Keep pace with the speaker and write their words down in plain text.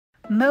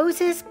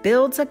Moses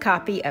builds a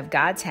copy of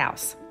God's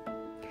house.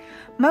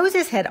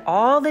 Moses had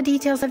all the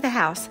details of the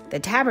house,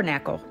 the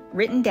tabernacle,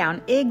 written down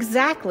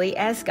exactly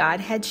as God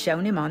had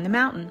shown him on the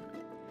mountain.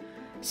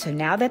 So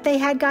now that they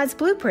had God's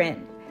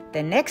blueprint,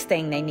 the next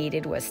thing they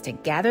needed was to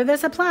gather the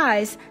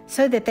supplies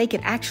so that they could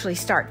actually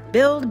start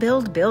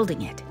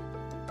building it.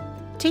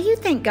 Do you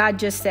think God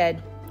just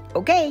said,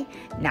 "Okay,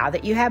 now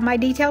that you have my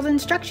detailed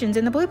instructions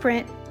in the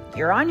blueprint,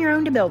 you're on your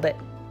own to build it"?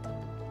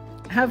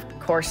 Of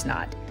course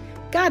not.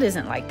 God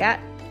isn't like that.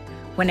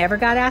 Whenever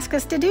God asks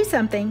us to do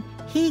something,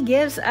 He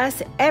gives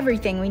us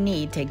everything we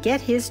need to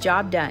get His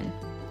job done.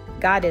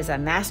 God is a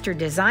master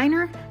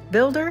designer,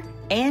 builder,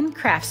 and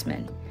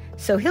craftsman,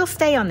 so He'll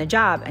stay on the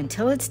job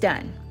until it's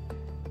done.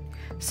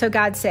 So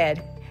God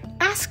said,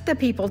 "Ask the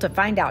people to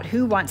find out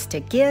who wants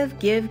to give.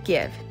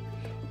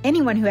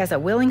 Anyone who has a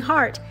willing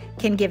heart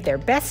can give their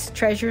best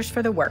treasures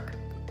for the work.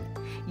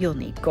 You'll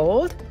need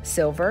gold,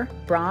 silver,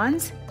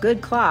 bronze, good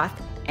cloth,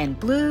 and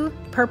blue,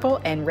 purple,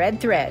 and red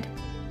thread."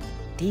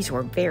 These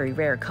were very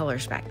rare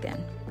colors back then.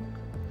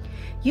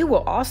 "You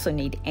will also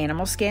need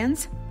animal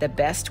skins, the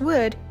best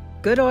wood,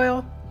 good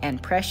oil,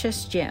 and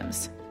precious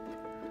gems."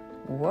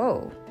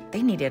 Whoa,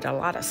 they needed a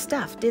lot of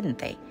stuff, didn't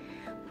they?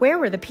 Where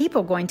were the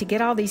people going to get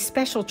all these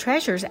special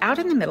treasures out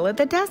in the middle of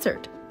the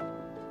desert?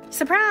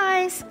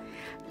 Surprise!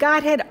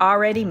 God had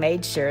already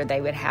made sure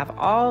they would have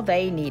all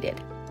they needed.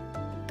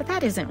 But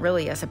that isn't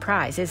really a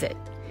surprise, is it?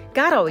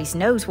 God always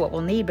knows what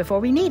we'll need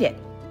before we need it.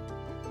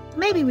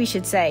 Maybe we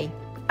should say,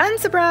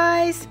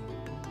 "Unsurprise!"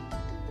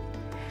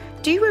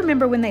 Do you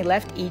remember when they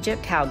left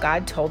Egypt how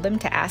God told them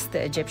to ask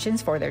the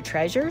Egyptians for their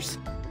treasures?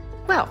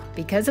 Well,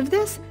 because of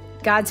this,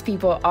 God's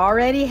people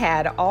already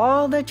had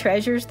all the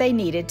treasures they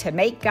needed to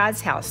make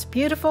God's house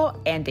beautiful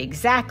and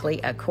exactly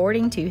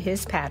according to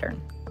His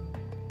pattern.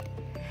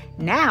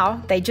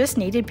 Now, they just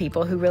needed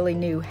people who really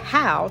knew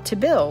how to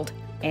build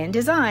and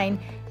design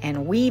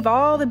and weave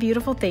all the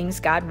beautiful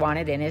things God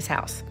wanted in His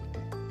house.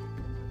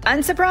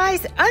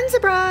 Unsurprise!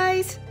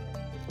 Unsurprise!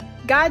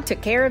 God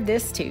took care of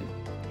this too.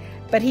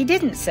 But He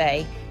didn't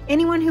say,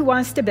 "Anyone who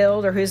wants to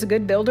build or who's a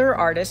good builder or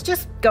artist,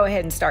 just go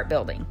ahead and start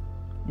building."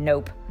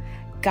 Nope.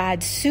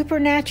 God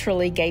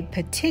supernaturally gave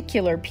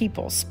particular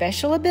people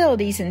special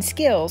abilities and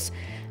skills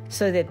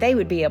so that they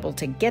would be able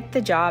to get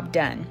the job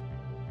done.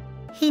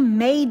 He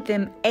made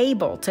them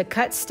able to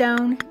cut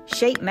stone,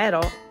 shape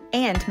metal,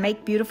 and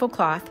make beautiful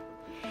cloth.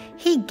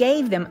 He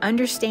gave them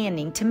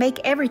understanding to make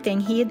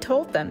everything He had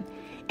told them,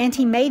 and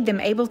He made them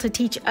able to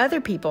teach other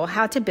people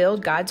how to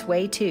build God's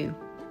way too.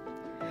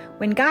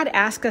 When God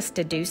asks us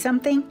to do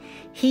something,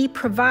 He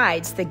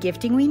provides the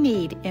gifting we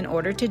need in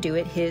order to do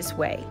it His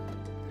way.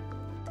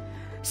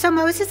 So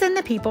Moses and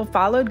the people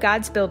followed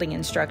God's building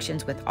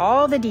instructions with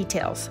all the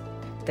details: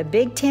 the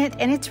big tent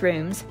and its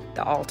rooms,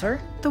 the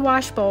altar, the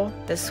wash bowl,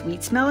 the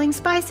sweet-smelling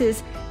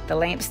spices, the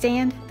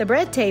lampstand, the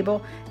bread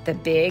table, the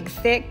big,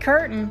 thick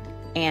curtain,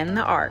 and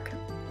the ark.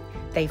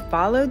 They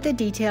followed the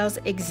details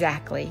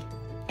exactly,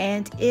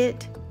 and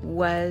it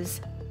was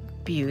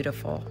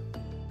beautiful.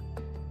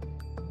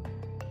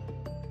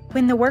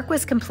 When the work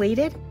was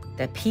completed,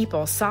 the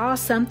people saw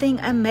something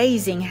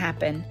amazing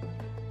happen.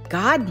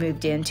 God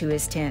moved into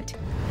His tent.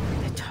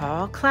 The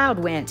tall cloud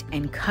went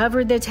and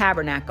covered the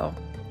tabernacle.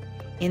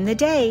 In the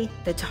day,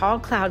 the tall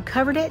cloud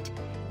covered it,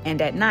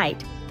 and at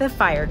night, the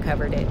fire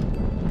covered it.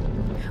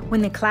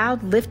 When the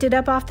cloud lifted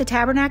up off the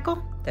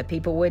tabernacle, the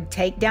people would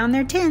take down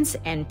their tents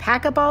and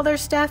pack up all their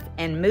stuff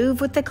and move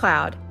with the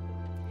cloud.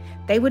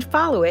 They would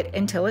follow it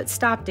until it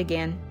stopped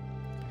again.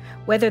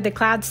 Whether the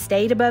cloud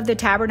stayed above the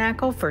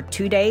tabernacle for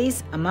 2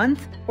 days, a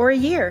month, or a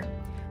year,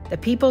 the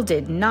people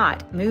did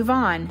not move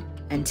on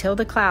until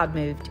the cloud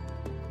moved.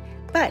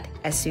 But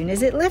as soon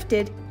as it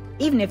lifted,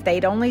 even if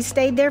they'd only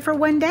stayed there for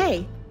 1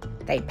 day,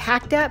 they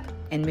packed up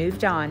and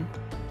moved on.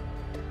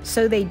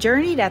 So they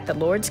journeyed at the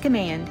Lord's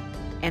command,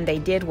 and they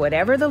did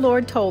whatever the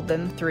Lord told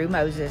them through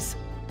Moses.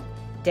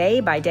 Day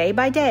by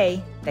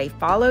day, they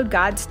followed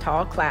God's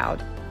tall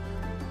cloud.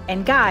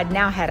 And God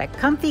now had a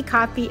comfy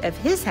copy of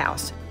His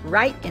house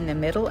right in the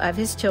middle of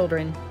His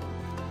children.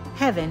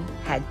 Heaven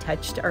had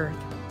touched earth.